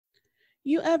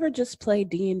You ever just play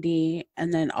D&D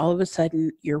and then all of a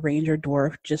sudden your ranger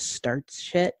dwarf just starts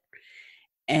shit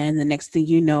and the next thing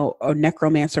you know, a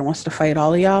necromancer wants to fight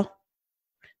all of y'all?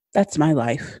 That's my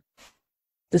life.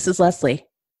 This is Leslie.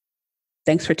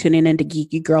 Thanks for tuning in to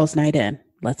Geeky Girls Night In.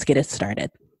 Let's get it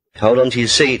started. Hold on to your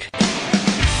seat.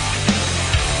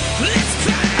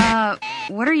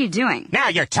 What are you doing? Now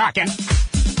you're talking.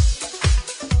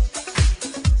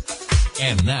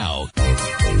 And now,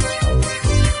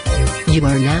 you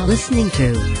are now listening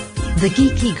to the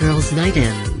Geeky Girls Night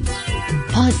In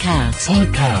podcast.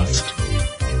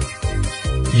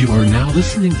 You are now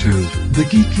listening to the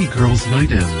Geeky Girls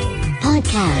Night In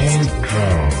podcast.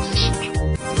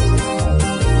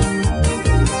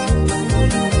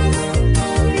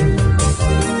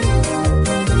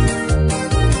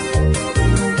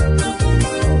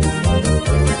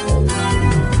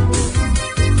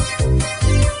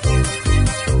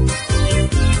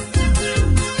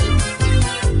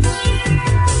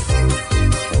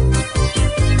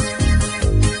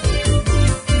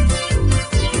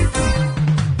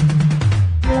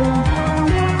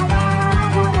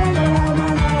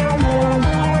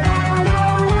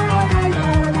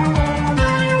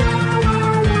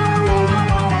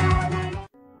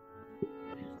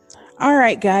 All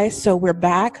right, guys, so we're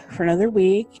back for another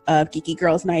week of Geeky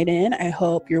Girls Night In. I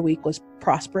hope your week was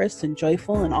prosperous and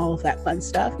joyful and all of that fun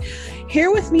stuff.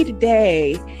 Here with me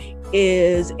today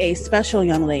is a special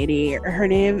young lady. Her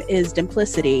name is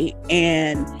Dimplicity,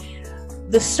 and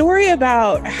the story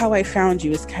about how I found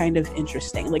you is kind of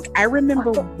interesting. Like, I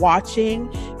remember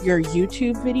watching your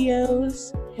YouTube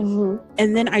videos,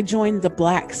 and then I joined the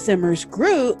Black Simmers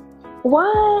group.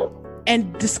 What?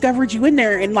 And discovered you in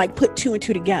there and like put two and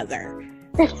two together.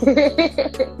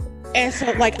 And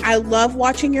so like I love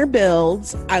watching your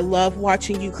builds. I love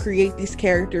watching you create these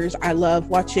characters. I love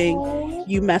watching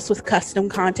you mess with custom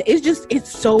content. It's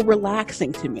so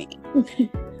relaxing to me.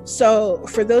 So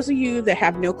for those of you that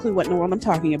have no clue what in the world I'm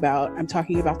talking about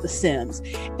The Sims.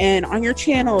 And on your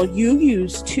channel you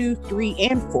use 2, 3,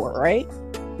 and 4, right?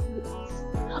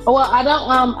 Well, I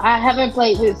don't. I haven't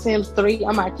played with Sims 3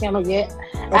 on my channel yet.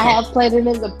 Okay. I have played it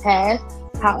in the past.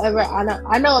 However,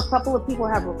 I know a couple of people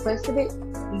have requested it.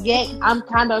 Yet I'm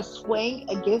kind of swaying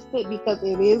against it because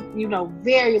it is,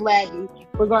 very laggy,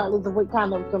 regardless of what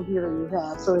kind of computer you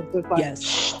have. So it's just like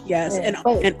yes,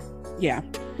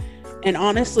 and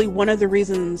honestly, one of the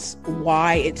reasons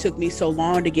why it took me so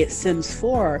long to get Sims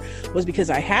 4 was because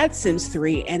I had Sims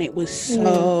 3 and it was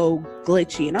so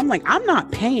glitchy, and I'm like, I'm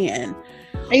not paying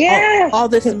all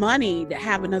this money to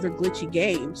have another glitchy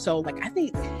game. So like I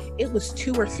think it was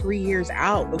 2 or 3 years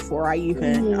out before I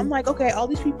even I'm like, okay, all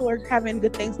these people are having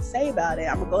good things to say about it.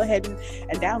 I'm gonna go ahead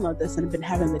and download this, and I've been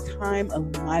having the time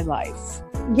of my life.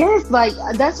 Yes, like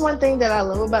that's one thing that I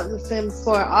love about The Sims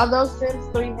 4. Although Sims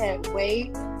 3 had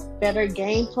way better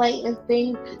gameplay and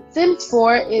things, Sims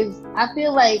 4 is, I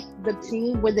feel like the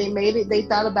team, when they made it, they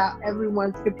thought about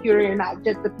everyone's computer and not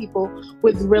just the people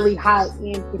with really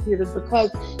high-end computers,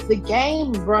 because the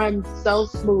game runs so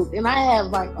smooth. And I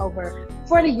have like over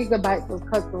 40 gigabytes of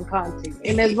custom content,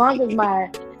 and as long as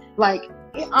my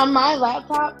on my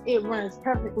laptop, it runs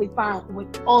perfectly fine with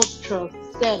ultra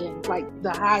settings, like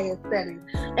the highest settings,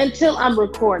 until I'm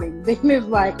recording. Then it's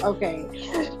like, okay,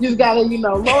 you gotta,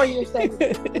 lower your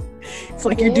settings. It's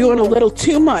like you're doing a little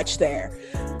too much there.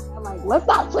 I'm like, let's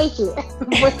not push it.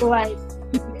 But like,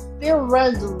 it still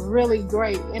runs really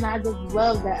great, and I just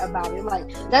love that about it. Like,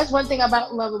 that's one thing I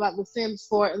love about The Sims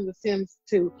 4 and The Sims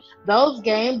 2. Those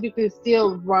games you can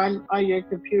still run on your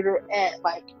computer at,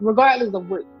 like, regardless of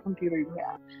what computer you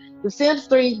have. The Sims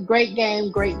 3, great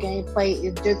game, great gameplay.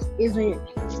 It just isn't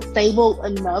stable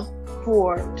enough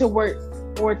to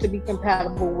work or to be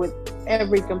compatible with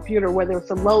every computer, whether it's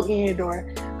a low end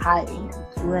or high end.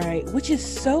 Right, which is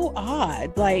so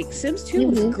odd. Like Sims 2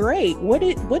 was great. What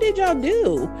did y'all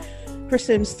do for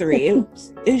Sims 3? It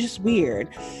was just weird.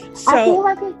 So I feel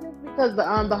like it's just because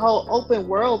the whole open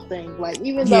world thing. Like,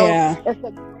 even though it's a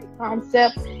great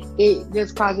concept, it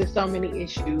just causes so many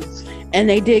issues. And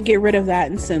they did get rid of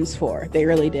that in Sims 4. They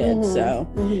really did. So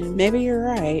maybe you're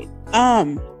right.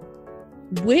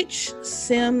 Which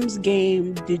Sims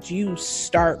game did you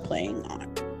start playing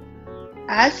on?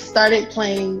 I started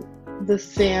playing The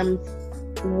Sims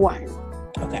 1.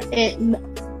 Okay.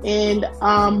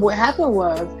 And what happened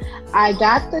was I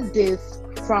got the disc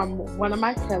from one of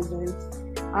my cousins.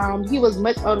 He was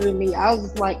much older than me. I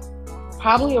was like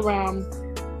probably around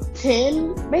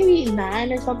 10, maybe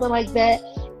 9 or something like that.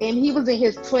 And he was in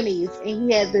his 20s, and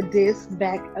he had the disc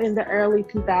back in the early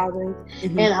 2000s.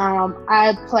 And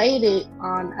I played it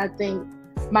on, I think,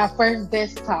 my first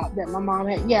desktop that my mom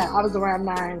had. Yeah, I was around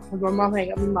 9 because my mom had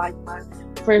got me like my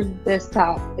first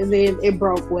desktop, and then it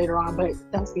broke later on, but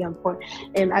that's the point.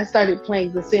 And I started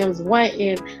playing The Sims 1,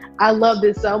 and I loved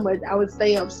it so much. I would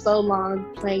stay up so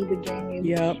long playing the game.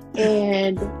 Yep.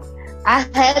 And I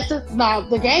had to. Now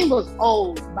the game was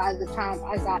old by the time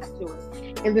I got to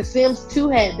it, and The Sims 2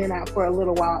 had been out for a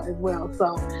little while as well.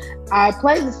 So I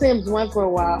played The Sims 1 for a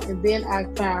while, and then I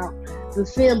found The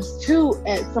Sims 2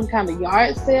 at some kind of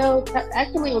yard sale.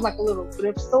 Actually, it was like a little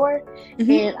thrift store,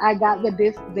 and I got the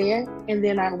disc there, and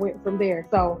then I went from there.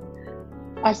 So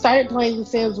I started playing The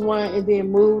Sims 1 and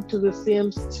then moved to The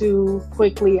Sims 2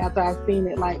 quickly after I seen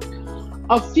it like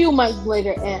a few months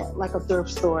later at like a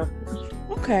thrift store.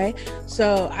 Okay,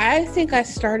 so I think I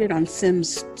started on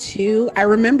Sims 2. I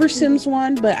remember Sims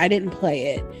 1, but I didn't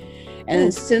play it. And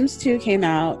then Sims 2 came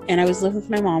out, and I was living with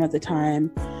my mom at the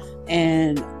time,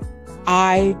 and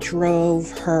I drove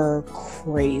her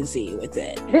crazy with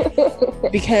it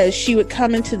because she would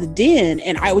come into the den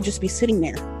and I would just be sitting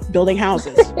there building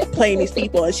houses, playing these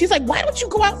people. And she's like, why don't you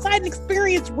go outside and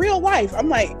experience real life? I'm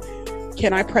like,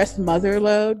 can I press mother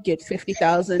load, get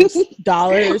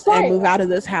 $50,000 and move out of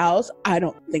this house? I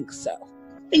don't think so.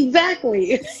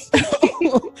 Exactly.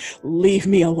 Leave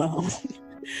me alone.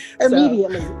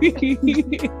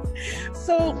 Immediately.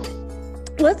 So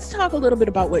let's talk a little bit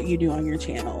about what you do on your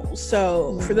channel.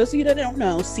 So for those of you that don't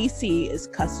know, CC is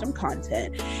custom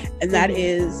content, and that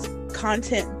is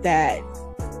content that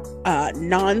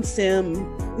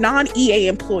non-EA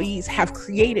employees have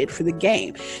created for the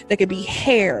game. That could be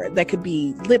hair, that could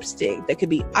be lipstick, that could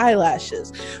be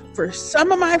eyelashes. For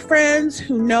some of my friends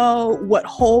who know what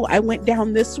hole I went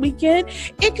down this weekend,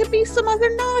 it could be some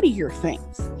other naughtier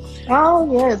things.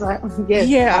 Oh yes,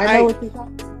 yeah, I know what you're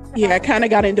talking about. Yeah, I kind of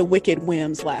got into Wicked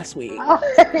Whims last week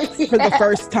for the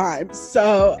first time.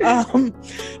 So,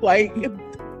 like,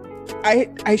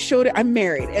 I showed it. I'm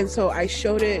married, and so I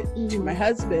showed it to my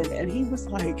husband, and he was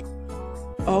like,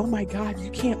 "Oh my God,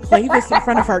 you can't play this in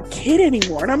front of our kid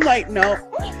anymore." And I'm like, "No,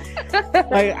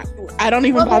 like I don't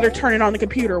even bother turning on the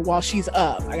computer while she's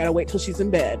up. I gotta wait till she's in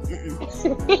bed."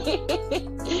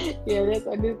 Yeah, that's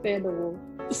understandable.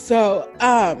 So,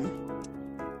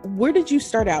 where did you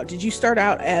start out? Did you start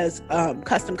out as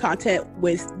custom content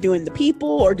with doing the people,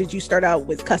 or did you start out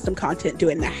with custom content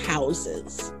doing the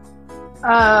houses?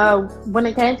 When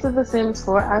it came to The Sims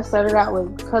 4, I started out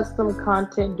with custom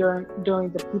content doing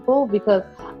the people, because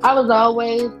I was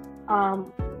always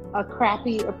a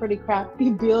pretty crappy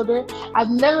builder. I've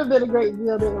never been a great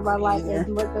builder in my life as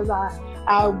much as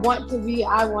I want to be.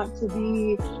 I want to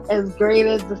be as great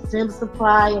as the Sims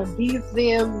Supply and these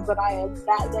Sims, but I am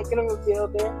not that good of a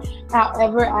builder.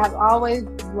 However, I've always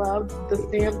loved the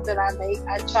Sims that I make.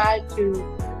 I try to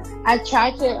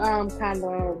kind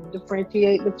of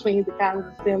differentiate between the kinds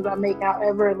of Sims I make.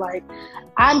 However, like,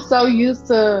 I'm so used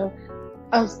to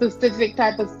a specific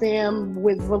type of Sim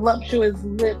with voluptuous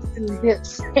lips and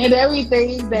hips and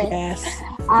everything that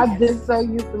I've been so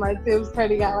used to my Sims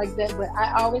turning out like that. But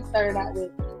I always started out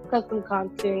with custom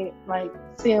content, like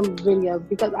Sim videos,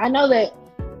 because I know that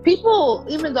people,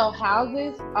 even though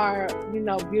houses are,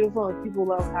 beautiful and people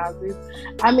love houses,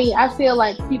 I mean, I feel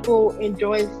like people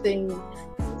enjoy seeing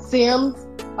Sims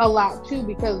a lot too,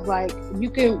 because like you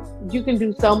can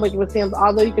do so much with Sims,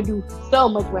 although you can do so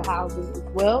much with houses as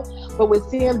well. But with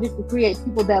Sims, you can create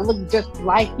people that look just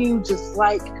like you, just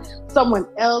like someone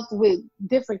else, with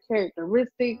different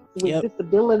characteristics, with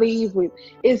disabilities.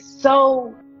 It's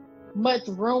so much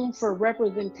room for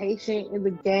representation in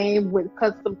the game with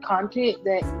custom content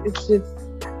that it's just,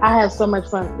 I have so much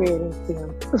fun creating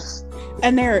Sims.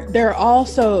 And they're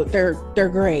also they're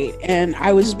great. And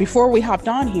I was, before we hopped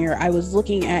on here, I was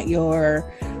looking at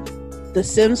The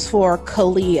Sims 4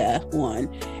 Kalia one,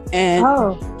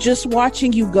 and just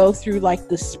watching you go through like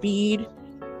the speed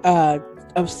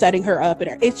of setting her up,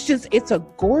 and it's a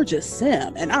gorgeous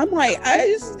Sim. And I'm like,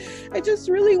 I just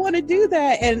really want to do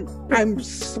that, and I'm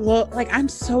slow. Like, I'm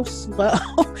so slow.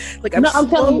 Like, I'm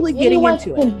slowly getting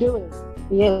into it. Do it.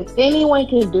 Yes, anyone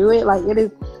can do it. Like, it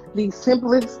is the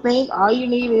simplest thing. All you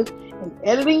need is an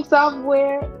editing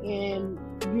software and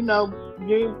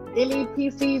your any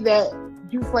PC that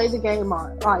you play the game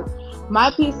on. Like,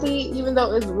 my PC, even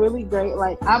though it's really great,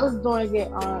 like, I was doing it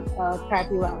on a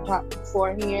crappy laptop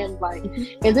beforehand, like,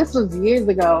 and this was years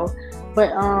ago,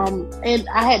 but and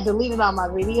I had deleted all my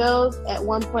videos at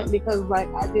one point because, like,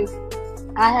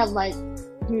 I have, like,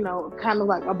 kind of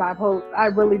like a bipolar. I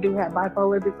really do have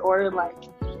bipolar disorder. Like,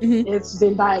 it's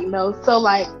been diagnosed. So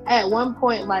like at one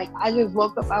point, like I just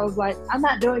woke up, I was like, I'm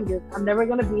not doing this. I'm never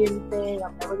gonna be anything.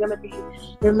 I'm never gonna be.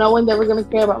 There's no one's ever gonna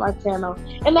care about my channel.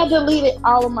 And I deleted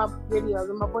all of my videos.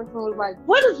 And my boyfriend was like,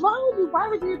 "What is wrong with you? Why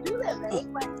would you do that,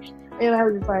 man?" Like, and I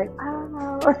was just like, I don't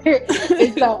know.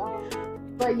 And so,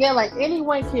 but yeah, like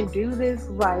anyone can do this.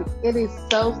 Like it is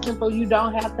so simple. You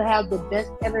don't have to have the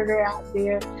best editor out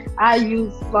there. I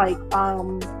use like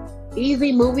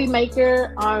Easy Movie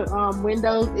Maker on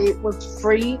Windows. It was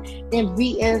free. In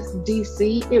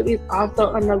VSDC, it is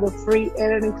also another free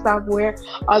editing software.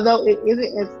 Although it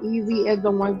isn't as easy as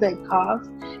the ones that cost,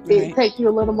 it takes you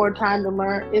a little more time to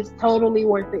learn. It's totally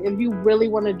worth it if you really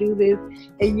want to do this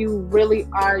and you really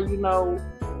are, you know,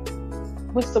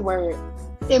 what's the word?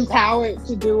 Empowered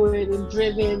to do it and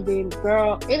driven. Then,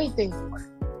 girl, anything will work.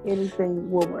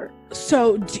 Anything will work.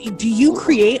 So do you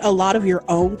create a lot of your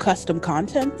own custom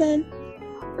content then?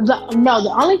 No,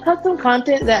 the only custom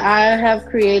content that I have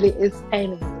created is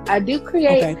paintings. I do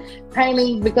create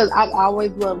paintings because I've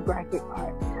always loved graphic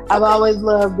art. I've always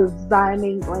loved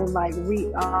designing and like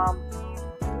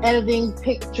editing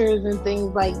pictures and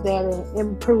things like that and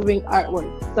improving artwork.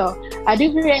 So I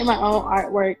do create my own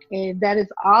artwork, and that is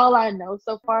all I know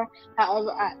so far.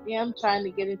 However, I am trying to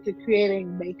get into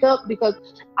creating makeup because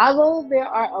although there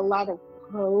are a lot of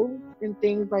clothes and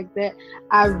things like that,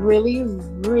 I really,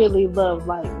 really love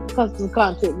like custom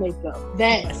content makeup.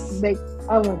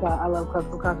 Oh my god, I love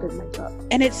custom content makeup.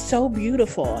 And it's so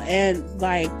beautiful. And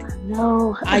like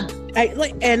no, I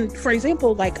like, and for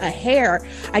example, like a hair,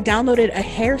 I downloaded a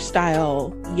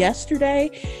hairstyle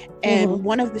yesterday, and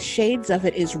one of the shades of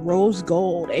it is rose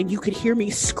gold, and you could hear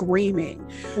me screaming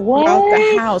throughout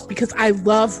the house because I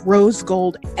love rose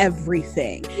gold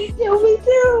everything. Me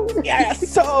too. Yeah,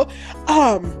 so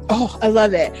I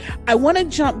love it. I want to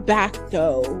jump back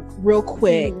though real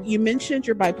quick. You mentioned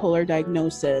your bipolar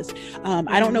diagnosis.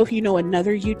 I don't know if you know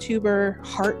another YouTuber,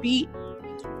 Heartbeat.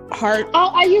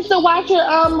 Oh, I used to watch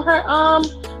her.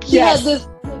 She had this.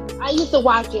 I used to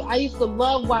watch it. I used to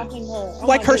love watching her. Oh,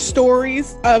 like her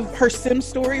stories of her sim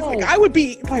stories. Like I would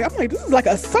be like, I'm like, this is like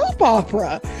a soap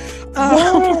opera.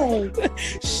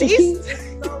 She's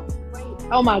so great.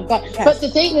 Oh my god! Yes. But the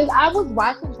thing is, I was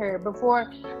watching her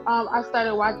before I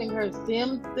started watching her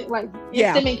Sims, like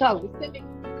Simming Colors.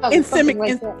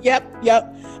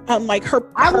 Yep. Like her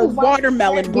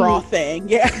watermelon bra thing.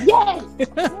 Yes.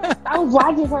 I was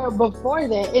watching her before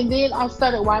that, and then I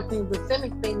started watching the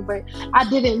Simming thing, but I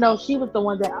didn't know she was the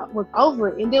one that was over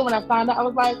it. And then when I found out, I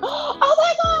was like, oh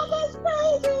my god, that's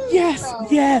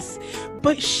crazy. Yes.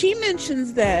 But she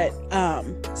mentions that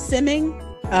simming.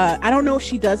 I don't know if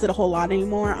she does it a whole lot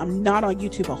anymore. I'm not on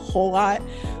YouTube a whole lot,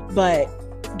 but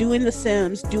doing the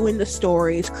Sims, doing the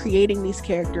stories, creating these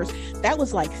characters, that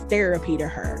was like therapy to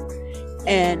her.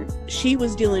 And she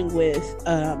was dealing with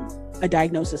a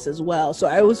diagnosis as well. So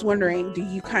I was wondering, do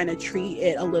you kind of treat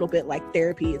it a little bit like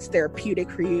therapy? It's therapeutic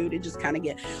for you to just kind of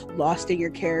get lost in your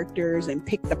characters and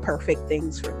pick the perfect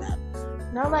things for them?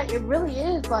 No, like it really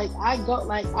is. Like I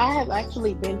have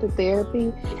actually been to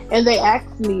therapy, and they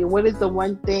asked me what is the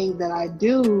one thing that I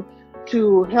do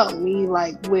to help me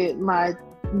like with my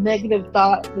negative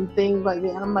thoughts and things like that.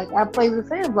 And I'm like, I play the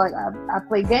Sims. Like I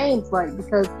play games, like,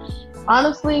 because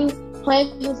honestly,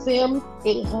 playing the Sims,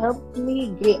 it helped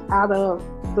me get out of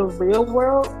the real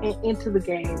world and into the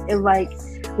game. And like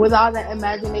with all that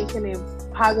imagination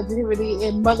and positivity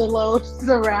and motherlode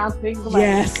surroundings,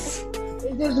 like,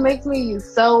 it just makes me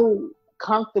so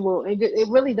comfortable. It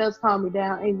really does calm me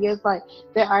down. And yes, like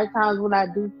there are times when I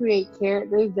do create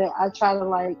characters that I try to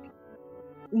like,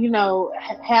 you know,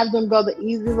 have them go the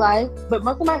easy life. But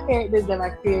most of my characters that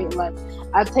I create, like,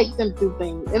 I take them through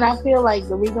things. And I feel like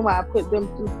the reason why I put them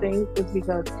through things is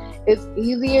because it's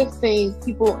easier seeing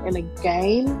people in a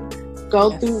game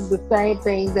go through the same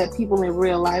things that people in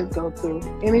real life go through.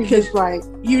 And it's just like,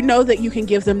 you know that you can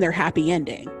give them their happy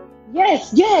ending.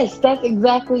 Yes, that's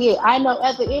exactly it. I know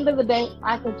at the end of the day,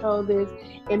 I control this.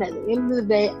 And at the end of the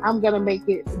day, I'm going to make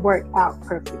it work out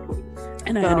perfectly.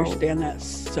 And I understand that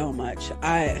so much.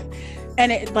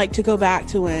 And it, like, to go back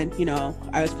to when, you know,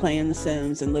 I was playing The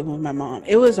Sims and living with my mom,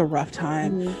 it was a rough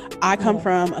time. I come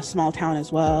from a small town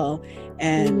as well,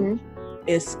 and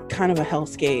it's kind of a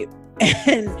hellscape.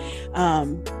 And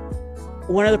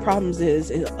one of the problems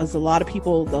is a lot of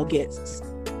people, they'll get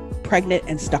pregnant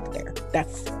and stuck there.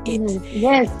 That's it.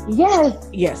 Yes.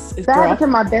 That happened to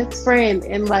my best friend,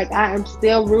 and like I am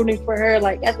still rooting for her.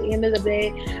 Like at the end of the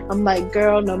day, I'm like,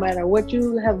 girl, no matter what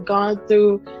you have gone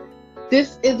through,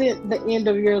 this isn't the end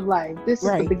of your life. This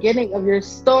is the beginning of your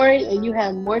story, and you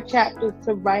have more chapters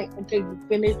to write until you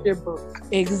finish your book.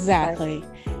 Exactly.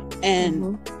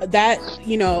 And that,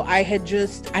 you know, I had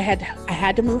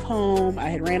to move home. I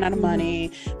had ran out of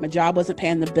money. My job wasn't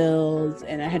paying the bills,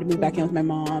 and I had to move back in with my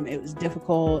mom. It was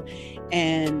difficult,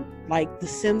 and like The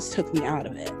Sims took me out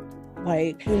of it.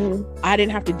 Like I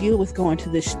didn't have to deal with going to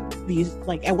these,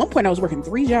 like at one point I was working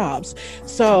 3 jobs.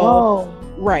 So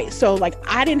right. So like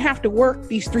I didn't have to work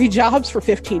these 3 jobs for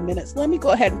 15 minutes. Let me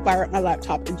go ahead and fire up my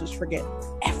laptop and just forget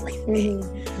everything.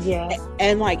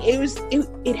 And like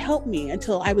it helped me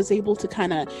until I was able to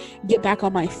kind of get back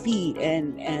on my feet,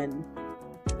 and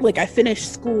like I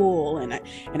finished school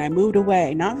and I moved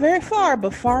away, not very far,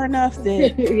 but far enough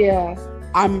that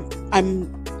I'm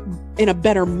in a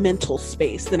better mental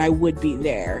space than I would be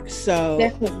there. So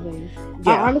definitely.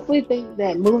 I honestly think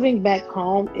that moving back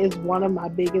home is one of my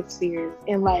biggest fears.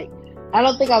 And like, I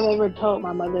don't think I've ever told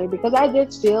my mother, because I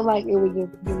just feel like it would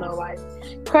just, you know, like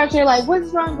crush her, like,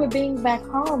 what's wrong with being back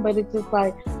home? But it's just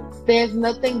like, there's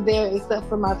nothing there except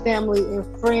for my family and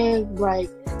friends. Like,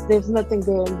 there's nothing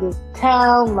there in this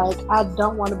town. Like, I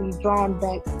don't want to be drawn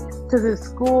back to this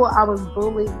school. I was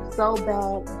bullied so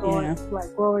bad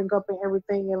growing up and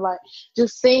everything, and like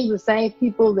just seeing the same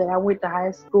people that I went to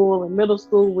high school and middle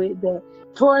school with that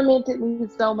tormented me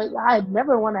so much. I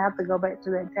never want to have to go back to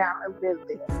that town and live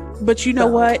there. But you know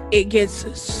what? It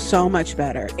gets so much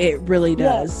better. It really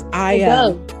does.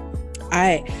 It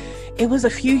was a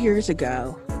few years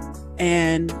ago,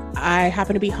 and I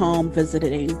happened to be home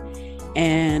visiting,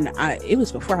 and it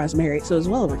was before I was married, so it was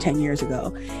well over 10 years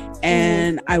ago.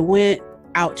 And I went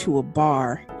out to a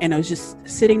bar, and I was just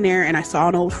sitting there, and I saw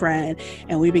an old friend,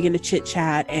 and we began to chit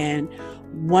chat, and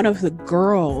one of the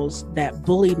girls that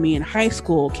bullied me in high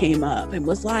school came up and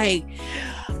was like,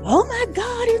 oh my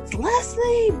God, it's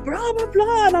Leslie, blah, blah,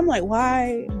 blah. And I'm like,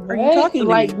 why are you talking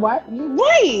to me? What?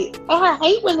 Right. Oh, I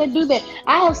hate when they do that.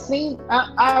 I have seen,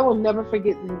 I will never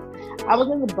forget this. I was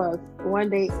in the bus one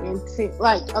day and okay, so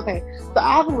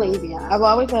I have a lazy eye. I've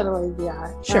always had a lazy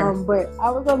eye. Sure. But I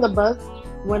was on the bus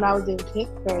when I was in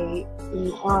 10th grade.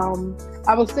 And,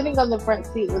 I was sitting on the front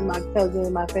seat with my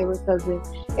cousin, my favorite cousin,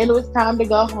 and it was time to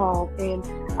go home. And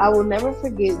I will never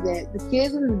forget that the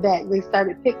kids in the back, they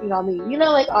started picking on me. You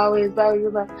know, like always,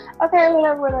 you're like, okay,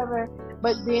 whatever.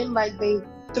 But then like they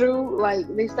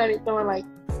started throwing like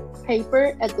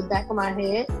paper at the back of my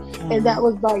head. And that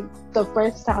was like the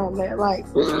first time that like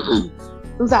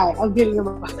I'm sorry, I'm getting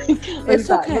emotional. It's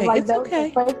okay. Like, it's that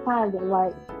okay. was the first time that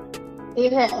like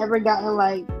it had ever gotten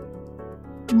like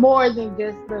more than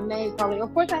just the name calling.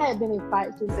 Of course I had been in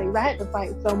fights and things. I had to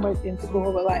fight so much in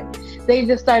school, but like they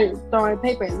just started throwing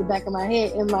paper at the back of my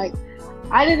head, and like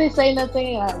I didn't say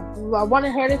nothing. I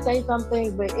wanted her to say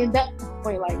something, but in that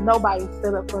point, like nobody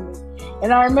stood up for me.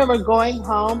 And I remember going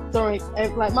home, like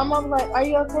my mom was like, "Are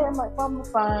you okay?" I'm like, "Mom, I'm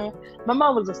fine." My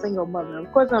mom was a single mother.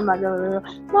 Of course, I'm not gonna.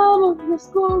 Mom, I'm in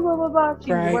school, blah blah blah.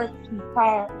 She worked, she's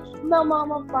tired. No,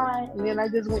 Mom, I'm fine. And then I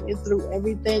just went and threw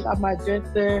everything on my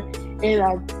dresser, and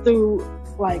I threw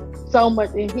like so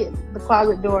much and hit the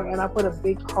closet door, and I put a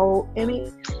big hole in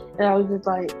it. And I was just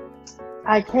like,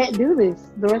 I can't do this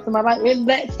the rest of my life. And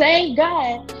that same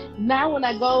guy, now when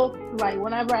I go, like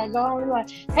whenever I go home, he's like,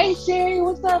 "Hey Sherry,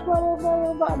 what's up?" Blah, blah,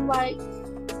 blah, blah. I'm like,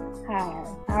 "Hi,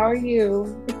 how are you?"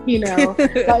 You know,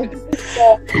 like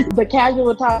the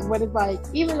casual talk. But it's like,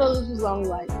 even though this was only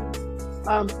like,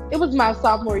 it was my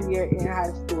sophomore year in high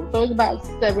school, so it was about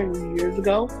 7 years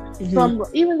ago. So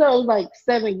even though it was like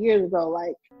 7 years ago,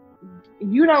 like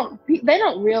they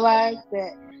don't realize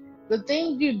that the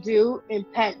things you do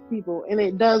impact people, and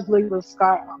it does leave a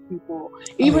scar on people.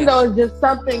 Even though it's just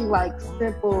something like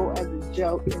simple as a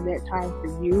joke in that time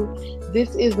for you,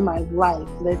 this is my life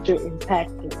that you're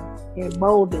impacting and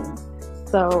molding.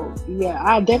 So yeah,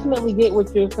 I definitely get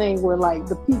what you're saying, where like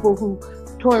the people who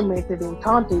tormented and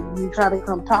taunted you try to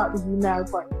come talk to you now,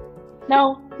 it's like,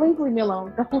 no, please leave me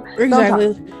alone.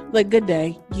 Exactly. Like, good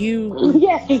day.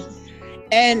 Yes.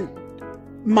 And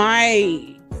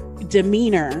my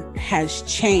demeanor has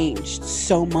changed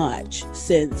so much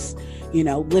since,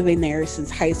 living there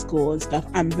since high school and stuff.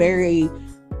 I'm very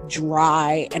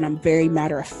dry, and I'm very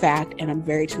matter of fact, and I'm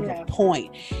very to the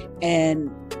point,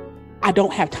 and I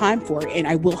don't have time for it, and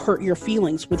I will hurt your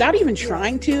feelings without even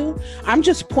trying to. I'm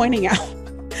just pointing out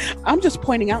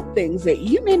things that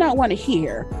you may not want to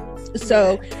hear.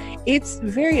 So it's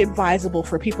very advisable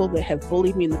for people that have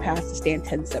bullied me in the past to stand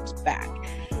 10 steps back,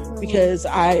 because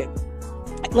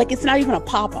it's not even a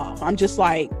pop off. I'm just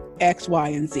like X, Y,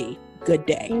 and Z. Good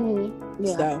day.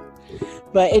 So,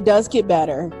 but it does get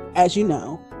better, as you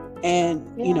know, and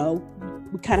we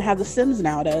kind of have the Sims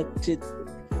now to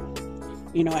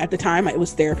You know, at the time it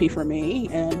was therapy for me,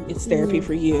 and it's therapy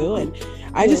for you. And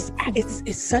I just,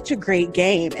 it's such a great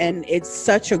game, and it's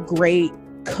such a great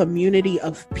community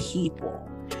of people,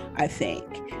 I think.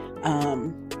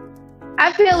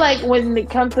 I feel like when it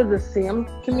comes to the Sims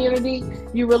community,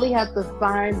 you really have to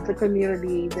find the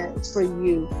community that's for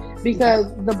you.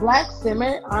 Because the Black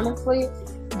Simmer, honestly,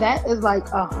 that is like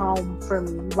a home for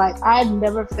me. Like, I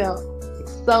never felt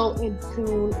so in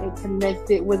tune and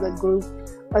connected with a group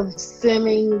of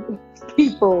simming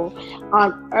people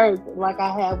on Earth like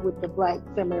I have with the Black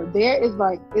Simmer. There is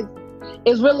like,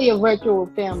 it's really a virtual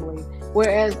family.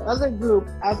 Whereas other groups,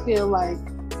 I feel like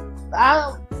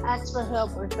I'll ask for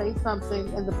help or say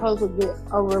something and the post will get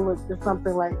overlooked or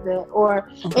something like that. Or,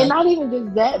 and not even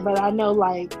just that, but I know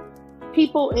like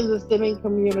people in the stimming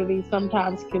community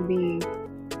sometimes can be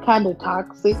kind of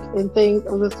toxic and things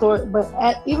of the sort. But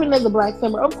even in the Black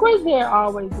Simmer, of course, there are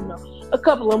always, you know, a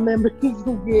couple of members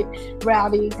who get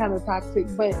rowdy and kind of toxic.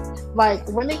 But like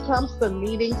when it comes to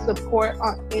needing support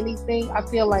on anything, I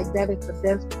feel like that is the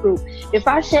best group. If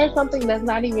I share something that's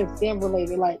not even STEM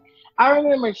related, like I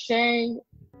remember sharing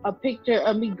a picture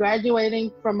of me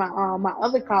graduating from my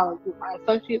other college with my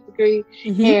associate's degree,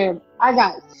 and I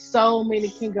got so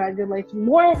many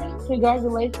more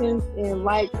congratulations and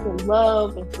likes and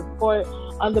love and support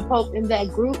on the post in that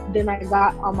group than I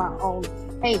got on my own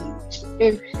page.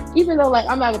 And even though like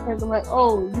I'm not a person like,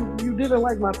 oh, you didn't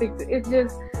like my picture, it's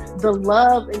just the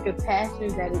love and compassion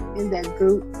that is in that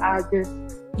group. I just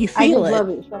love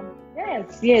it so much.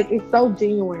 Yes, it's so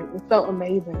genuine. It's so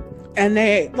amazing. And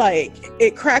they like,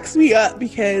 it cracks me up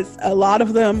because a lot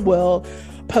of them will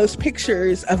post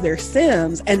pictures of their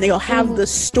Sims and they'll have the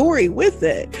story with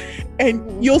it.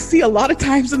 And you'll see a lot of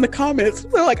times in the comments,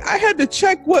 they're like, I had to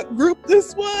check what group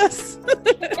this was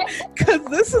because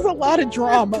this is a lot of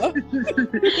drama.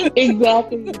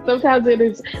 Exactly. Sometimes it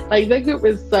is like, the group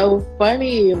is so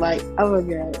funny. Like, oh my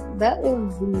God, that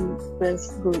is the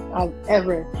best group I've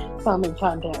ever come in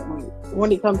contact with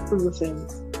when it comes to the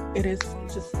Sims. It is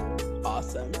just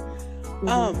awesome.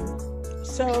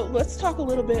 So let's talk a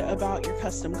little bit about your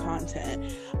custom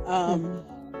content.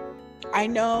 I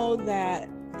know that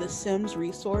the Sims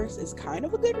resource is kind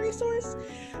of a good resource.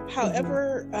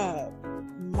 However,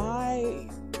 my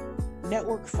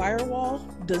network firewall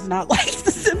does not like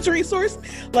the Sims resource,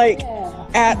 like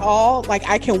at all. Like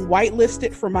I can whitelist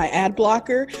it for my ad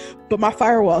blocker, but my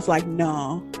firewall is like,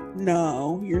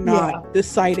 no, you're not. This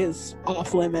site is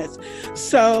off limits.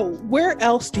 So where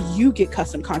else do you get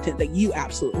custom content that you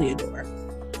absolutely adore?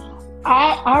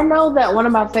 I know that one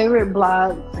of my favorite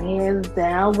blogs, hands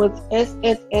down, was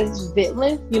SSS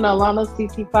Vitless, you know, Lana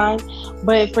CC Fine.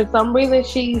 But for some reason,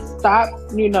 she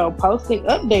stopped, you know, posting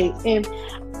updates. And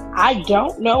I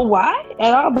don't know why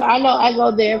at all, but I know I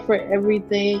go there for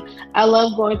everything. I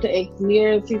love going to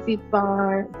Xmir, CC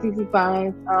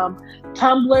Fines.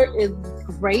 Tumblr is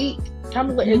great.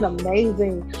 Tumblr is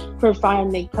amazing for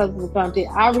finding custom content.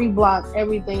 I reblock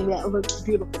everything that looks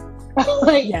beautiful.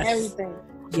 Everything.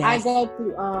 Yes. I go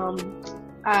to,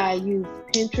 I use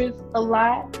Pinterest a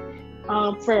lot.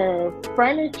 For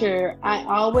furniture, I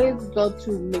always go to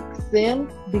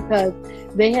McSims because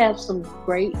they have some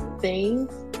great things.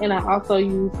 And I also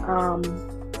use,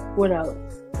 what else?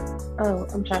 Oh,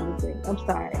 I'm trying to think. I'm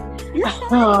sorry.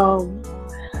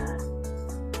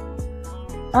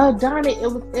 Oh, darn it. It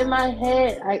was in my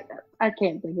head. I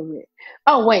can't think of it.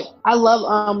 Oh, wait. I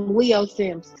love Leo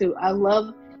Sims too. I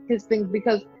love his things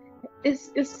because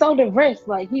it's so diverse.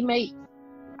 Like he makes,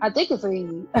 I think it's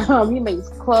he makes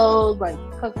clothes, like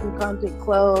custom content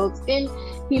clothes, and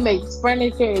he makes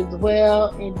furniture as well.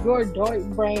 And your Dork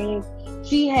Brain,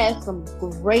 she has some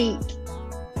great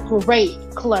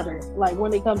clutter, like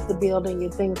when it comes to building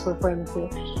and things for furniture.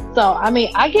 So I mean,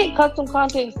 I get custom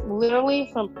content literally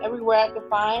from everywhere I can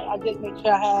find. I just make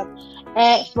sure I have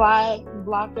ad flag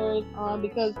blockers on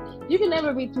because you can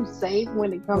never be too safe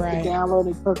when it comes to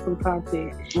downloading custom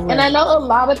content. And I know a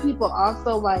lot of people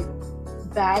also like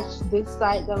bash this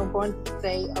site that I'm going to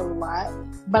say a lot,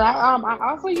 but I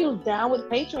also use Down with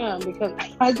Patreon because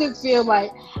I just feel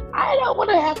like I don't want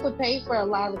to have to pay for a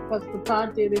lot of custom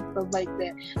content and stuff like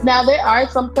that. Now there are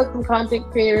some custom content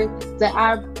creators that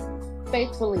I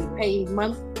faithfully pay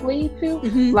monthly to,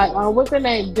 like what's her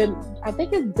name? I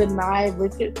think it's Denai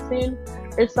Richardson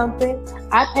or something.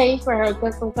 I pay for her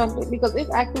custom content because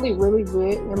it's actually really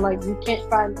good and like you can't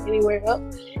find anywhere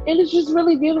else, and it's just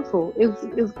really beautiful.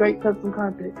 It's great custom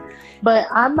content, but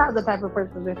I'm not the type of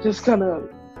person that's just gonna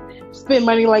spend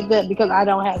money like that because I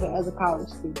don't have it as a college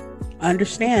student. I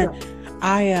understand.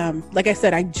 I like I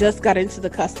said, I just got into the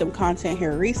custom content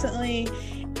here recently,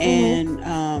 and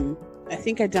I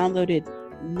think I downloaded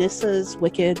Nissa's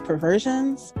Wicked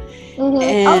Perversions. Mm-hmm.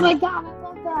 And oh my god, I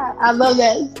love that. I love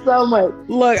that so much.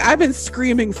 Look, I've been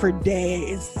screaming for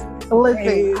days.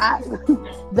 Listen,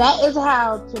 that is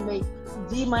how to make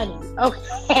the money.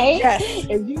 Okay? Yes.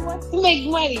 If you want to make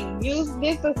money, use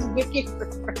this as Wicked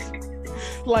Perversions.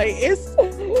 Like, it's,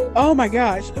 oh my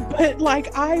gosh. But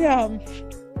like, I've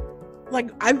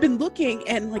been looking,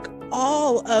 and like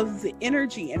all of the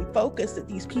energy and focus that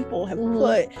these people have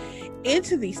put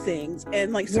into these things,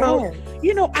 and like, so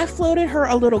I floated her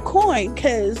a little coin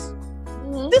because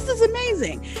this is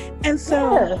amazing. And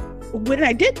so when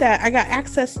I did that, I got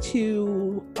access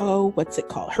to what's it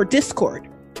called, her Discord.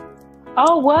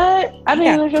 Oh, what? I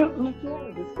didn't know she had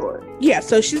a Discord. Yeah,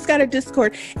 so she's got a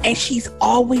Discord, and she's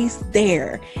always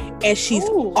there. And she's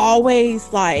always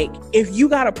like, if you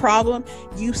got a problem,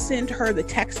 you send her the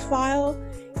text file,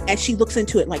 and she looks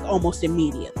into it like almost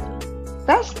immediately.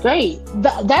 That's great.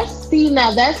 That's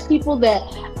people that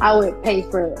I would pay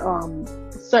for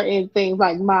certain things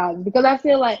like mods, because I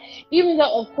feel like, even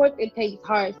though of course it takes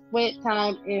hard sweat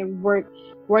time and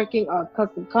working on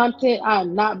custom content,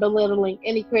 I'm not belittling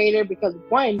any creator, because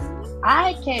one,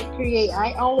 I can't create.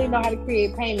 I only know how to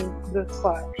create paintings this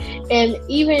far, and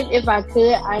even if I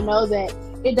could, I know that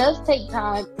it does take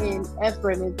time and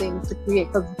effort and things to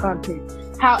create custom content.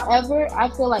 However, I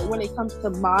feel like when it comes to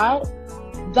mods,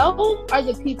 those are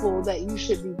the people that you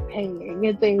should be paying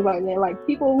and things like that. Like,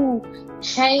 people who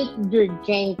change your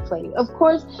gameplay. Of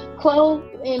course, clothes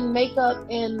and makeup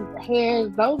and hair,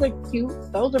 those are cute.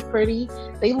 Those are pretty.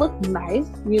 They look nice,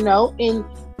 and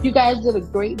you guys did a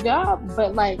great job.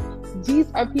 But like,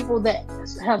 these are people that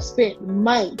have spent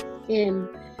months, in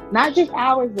not just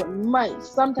hours, but months,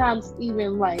 sometimes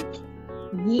even like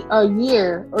a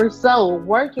year or so,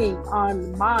 working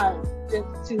on mods just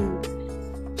to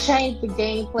change the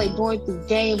gameplay, going through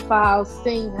game files,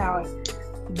 seeing how it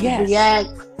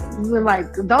reacts.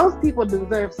 Like, those people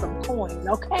deserve some coin,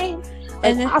 okay?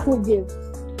 And then I would give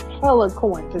hella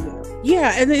coin to them.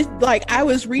 Yeah, and then like, I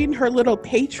was reading her little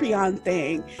Patreon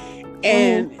thing,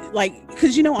 and like,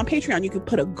 because on Patreon you can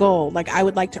put a goal, like, I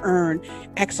would like to earn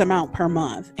X amount per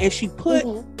month, and she put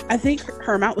I think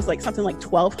her amount was like something like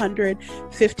 $1,200,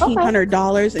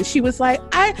 $1,500, and she was like,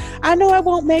 I know I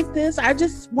won't make this, I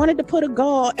just wanted to put a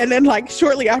goal. And then like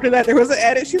shortly after that there was an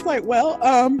edit. She's like, well,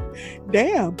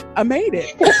 damn, I made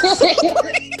it.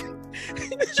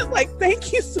 It's just like,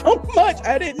 thank you so much.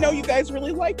 I didn't know you guys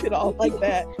really liked it all like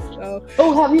that. So.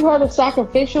 Oh, have you heard of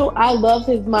Sacrificial? I love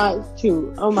his mods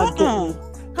too. Oh my goodness.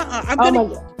 I'm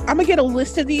gonna get a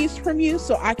list of these from you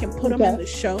so I can put them in the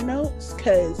show notes,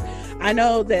 because I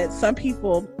know that some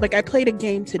people, like, I played a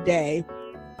game today.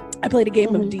 I played a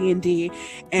game of D&D,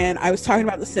 and I was talking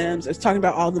about The Sims. I was talking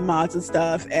about all the mods and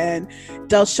stuff, and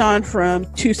Delshawn from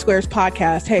Two Squares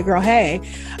podcast, hey girl, hey,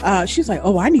 she's like,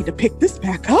 oh, I need to pick this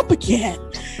back up again.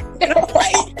 And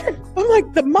I'm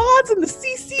like, the mods and the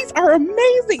CCs are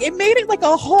amazing. It made it like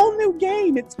a whole new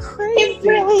game. It's crazy. It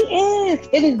really is.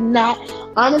 It is not,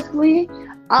 honestly,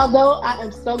 although I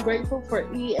am so grateful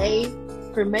for EA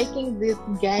for making this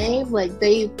game. Like,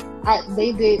 they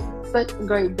did such a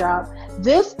great job.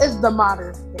 This is the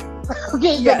modern game.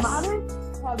 Okay, yes. The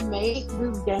modders have made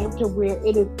this game to where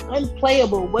it is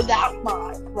unplayable without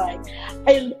mods. Like,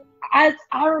 and I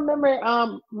remember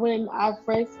when I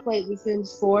first played The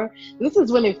Sims 4. This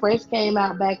is when it first came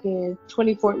out back in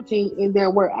 2014, and there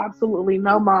were absolutely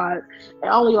no mods, and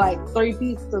only like 3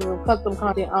 pieces of custom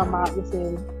content on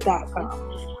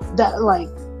modthesims.com. That, like,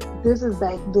 this is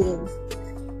back then.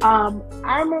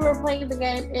 I remember playing the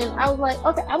game, and I was like,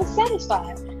 okay, I was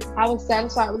satisfied. With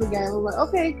the game. I was like,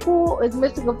 okay, cool. It's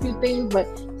missing a few things, but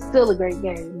still a great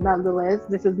game. Nonetheless,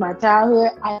 this is my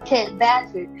childhood. I can't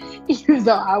bash it. Even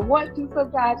though I want to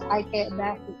sometimes, I can't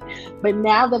bash it. But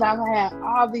now that I've had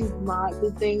all these mods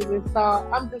and things installed,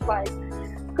 I'm just like,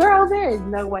 girl, there is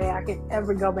no way I can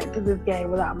ever go back to this game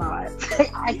without mods.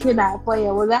 I cannot play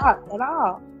it without at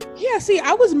all. Yeah, see,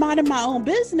 I was minding my own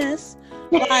business.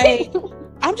 Like,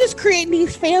 I'm just creating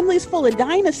these families full of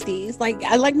dynasties. Like,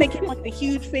 I like making like the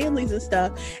huge families and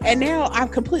stuff. And now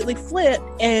I've completely flipped,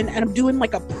 and I'm doing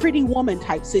like a Pretty Woman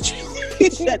type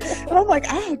situation. And I'm like,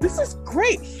 oh, this is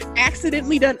great.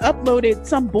 Accidentally done uploaded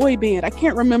some boy band. I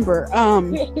can't remember.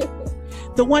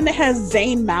 The one that has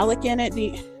Zayn Malik in it.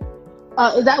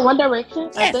 Is that One Direction?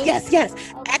 Yes.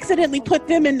 Accidentally put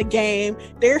them in the game.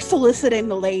 They're soliciting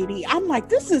the lady. I'm like,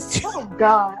 this is too... Oh,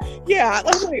 God. Yeah,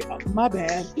 I'm like, oh, my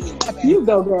bad. You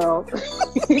go, girl.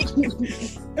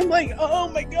 I'm like, oh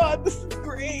my God, this is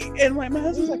great. And like, my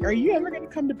husband's like, are you ever going to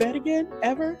come to bed again?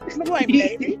 Ever? And I'm like,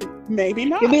 maybe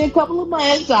not. Give me a couple of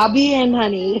months. I'll be in,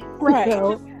 honey. Right.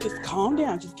 Just calm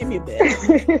down. Just give me a bit.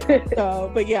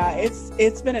 So, but yeah,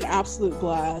 it's been an absolute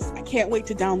blast. I can't wait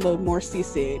to download more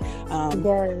CC.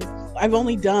 Yes. I've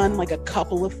only done like a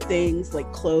couple of things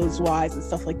like clothes wise and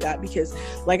stuff like that because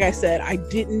like I said, I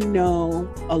didn't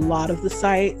know a lot of the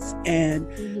sites, and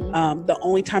the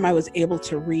only time I was able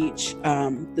to reach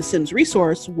the Sims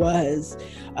resource was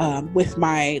with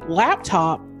my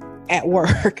laptop at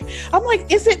work. I'm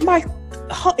like, is it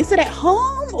at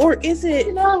home or is it?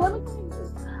 You know, let me tell you,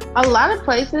 a lot of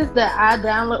places that I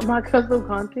download my custom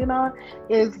content on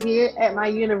is here at my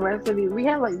university. We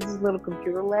have like this little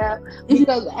computer lab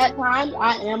because at times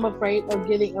I am afraid of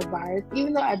getting a virus.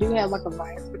 Even though I do have like a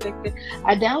virus protector,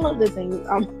 I download the thing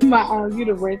on my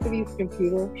university's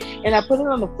computer and I put it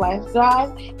on the flash drive,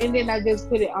 and then I just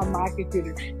put it on my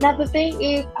computer. Now the thing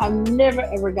is, I've never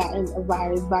ever gotten a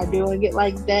virus by doing it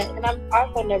like that, and I've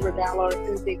also never downloaded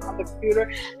anything on the computer.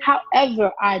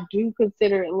 However, I do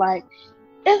consider it like,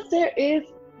 if there is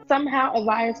somehow a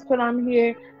virus put on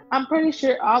here, I'm pretty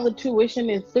sure all the tuition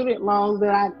and student loans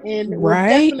that I'm in will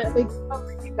definitely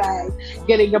cover you guys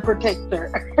getting a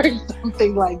protector or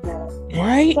something like that.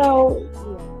 Right. So,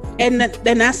 yeah. And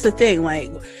then that's the thing.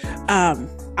 Like,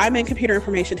 I'm in computer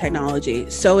information technology.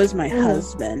 So is my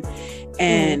husband,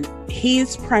 and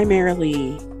he's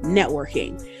primarily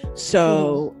networking.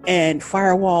 So, and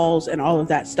firewalls and all of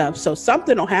that stuff. So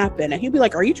something will happen and he'll be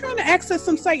like, are you trying to access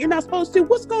some site you're not supposed to?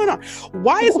 What's going on?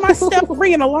 Why is my stuff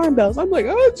ringing alarm bells? I'm like,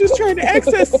 oh, just trying to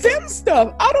access Sim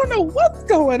stuff. I don't know what's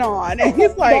going on. And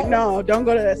he's like, no, don't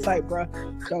go to that site, bro.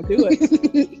 Don't do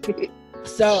it.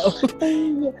 So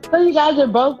you guys are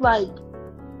both like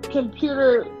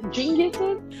computer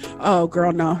geniuses? Oh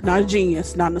girl, no, not a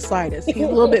genius, not in the slightest. He's a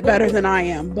little bit better than I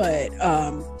am, but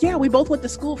yeah, we both went to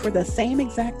school for the same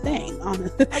exact thing.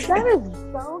 That is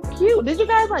so cute. Did you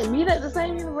guys like meet at the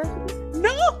same university?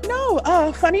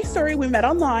 No. Funny story, we met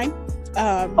online. Me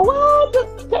and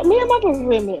my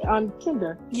boyfriend met on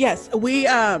Tinder. Yes, we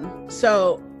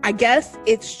so I guess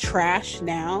it's trash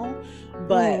now,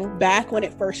 but back when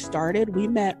it first started, we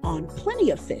met on Plenty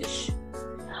of Fish.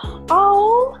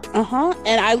 Oh.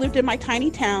 And I lived in my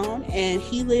tiny town, and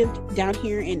he lived down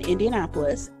here in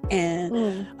Indianapolis,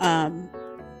 and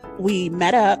we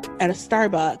met up at a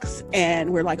Starbucks,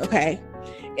 and we're like, okay,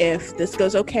 if this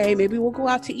goes okay, maybe we'll go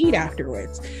out to eat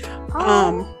afterwards.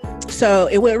 So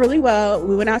it went really well.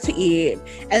 We went out to eat,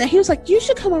 and then he was like, you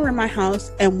should come over to my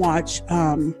house and watch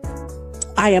I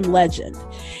Am Legend.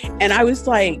 And I was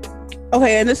like,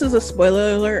 okay, and this is a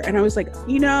spoiler alert, and I was like,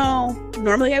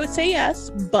 normally I would say yes,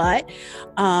 but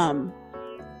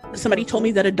somebody told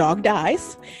me that a dog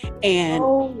dies, and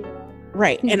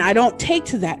right, and I don't take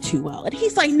to that too well. And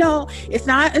he's like, no, it's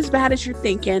not as bad as you're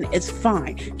thinking. It's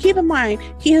fine. Keep in mind,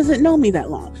 he hasn't known me that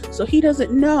long, so he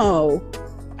doesn't know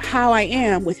how I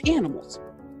am with animals.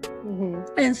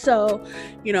 And so,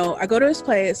 I go to his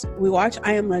place, we watch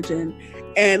I Am Legend,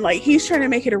 and like he's trying to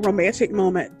make it a romantic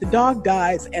moment. The dog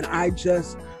dies, and I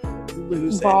just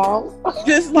lose it.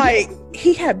 Just like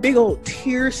he had big old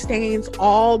tear stains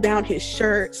all down his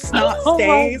shirt, snot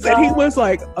stains, and he was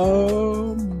like,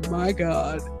 "Oh my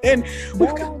god!" And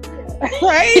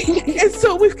right, and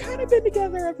so we've kind of been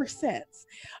together ever since.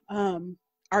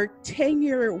 Our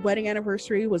 10-year wedding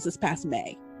anniversary was this past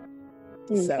May.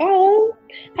 So. Oh,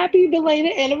 happy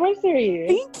belated anniversary.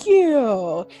 Thank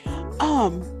you.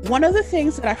 One of the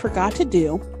things that I forgot to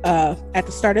do at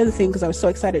the start of the thing, because I was so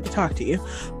excited to talk to you,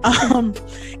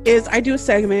 is I do a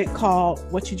segment called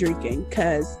What You Drinking,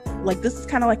 because like this is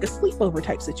kind of like a sleepover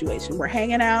type situation. We're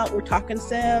hanging out, we're talking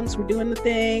Sims, we're doing the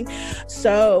thing.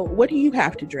 So what do you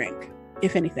have to drink,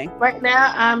 if anything? Right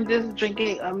now, I'm just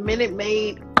drinking a Minute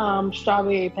Maid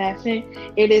Strawberry Passion.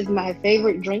 It is my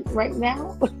favorite drink right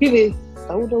now. It is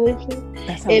so delicious.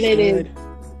 That sounds good.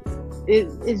 It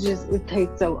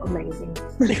tastes so amazing.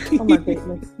 Oh my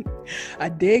goodness. I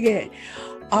dig it.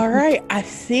 All right. I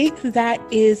think that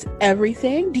is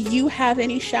everything. Do you have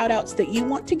any shout outs that you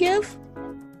want to give?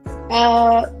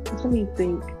 Let me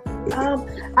think.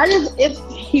 If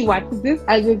he watches this,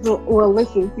 I just will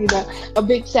listen. A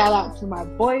big shout out to my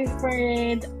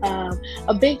boyfriend.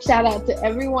 A big shout out to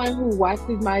everyone who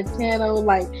watches my channel.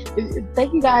 Like,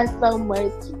 thank you guys so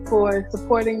much for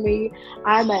supporting me.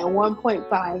 I'm at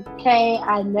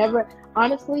 1.5K.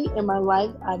 Honestly, in my life,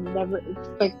 I never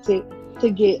expected to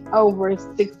get over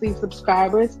 60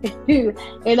 subscribers,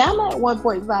 and I'm at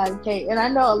 1.5K. And I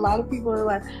know a lot of people are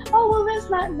like, "Oh, well,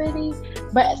 that's not many,"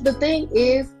 but the thing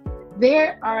is,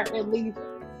 there are at least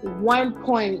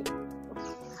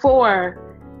 1.4.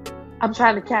 I'm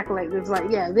trying to calculate this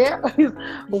right. Yeah, there is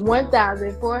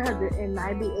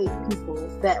 1,498 people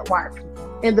that watch me.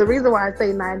 And the reason why I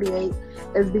say 98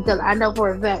 is because I know for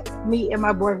a fact me and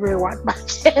my boyfriend watch my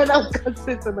channel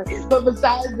consistently. But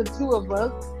besides the two of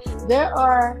us, there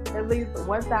are at least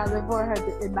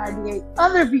 1,498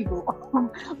 other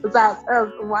people besides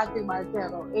us watching my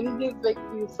channel. And it just makes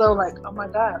me so like, oh my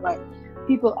God, like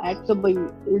people actually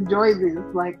enjoy this.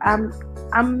 Like I'm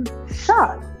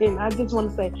shocked. And I just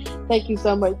want to say thank you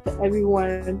so much to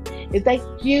everyone. And thank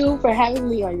you for having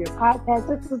me on your podcast.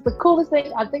 This is the coolest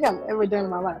thing I think I've ever done in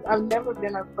my life. I've never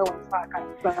been on someone's podcast.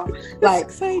 So like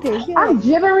exciting. Yeah. I'm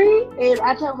jittery, and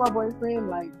I tell my boyfriend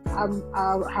like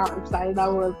how excited I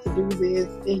was to do this,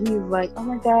 and he's like, "Oh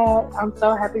my God, I'm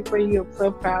so happy for you. I'm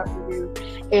so proud of you."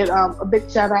 And a big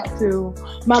shout out to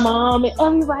my mom and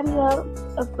everybody else.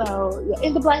 So yeah,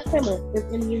 and the Black Simmer. If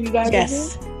any of you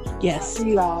guys Yes.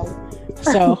 you guys.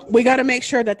 So we got to make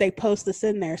sure that they post this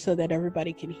in there so that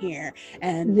everybody can hear,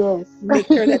 and Yes. make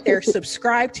sure that they're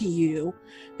subscribed to you,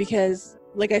 because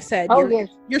like I said,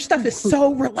 your stuff is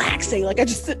so relaxing. Like I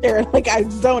just sit there and like I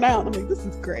zone out. I'm like, this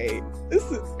is great. This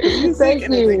is music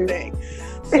and everything.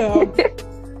 So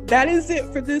that is it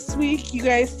for this week. You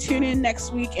guys tune in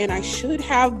next week, and I should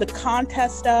have the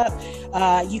contest up.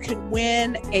 You can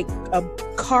win a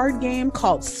card game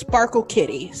called Sparkle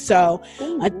Kitty. So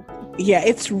yeah,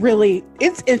 it's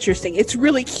interesting. It's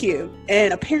really cute.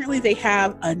 And apparently they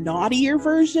have a naughtier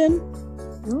version.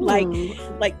 Ooh.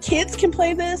 Like kids can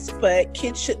play this, but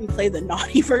kids shouldn't play the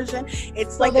naughty version.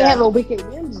 It's like they have a Wicked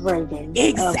Wins version.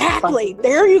 Exactly.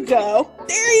 There you go.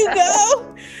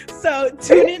 So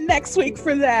tune in next week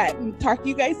for that, and talk to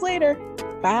you guys later.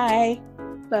 Bye.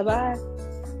 Bye-bye.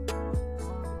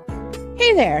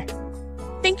 Hey there.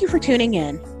 Thank you for tuning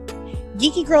in.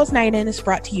 Geeky Girls Night In is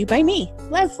brought to you by me,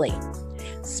 Leslie.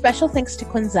 Special thanks to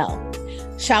Quinzel.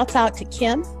 Shouts out to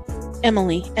Kim,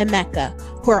 Emily, and Mecca,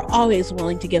 who are always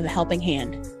willing to give a helping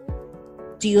hand.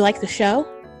 Do you like the show?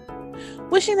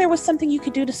 Wishing there was something you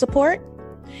could do to support?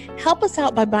 Help us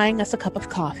out by buying us a cup of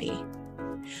coffee.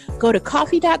 Go to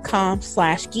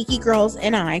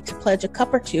coffee.com/geekygirlsni to pledge a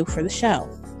cup or two for the show.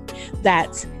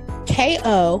 That's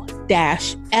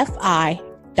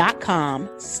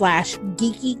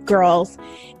ko-fi.com/geekygirls,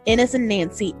 N as in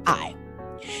Nancy, I.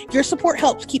 Your support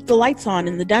helps keep the lights on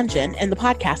in the dungeon and the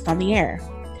podcast on the air.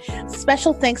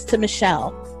 Special thanks to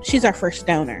Michelle. She's our first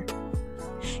donor.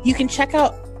 You can check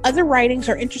out other writings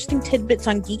or interesting tidbits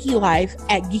on Geeky Life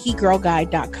at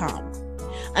geekygirlguide.com.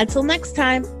 Until next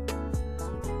time,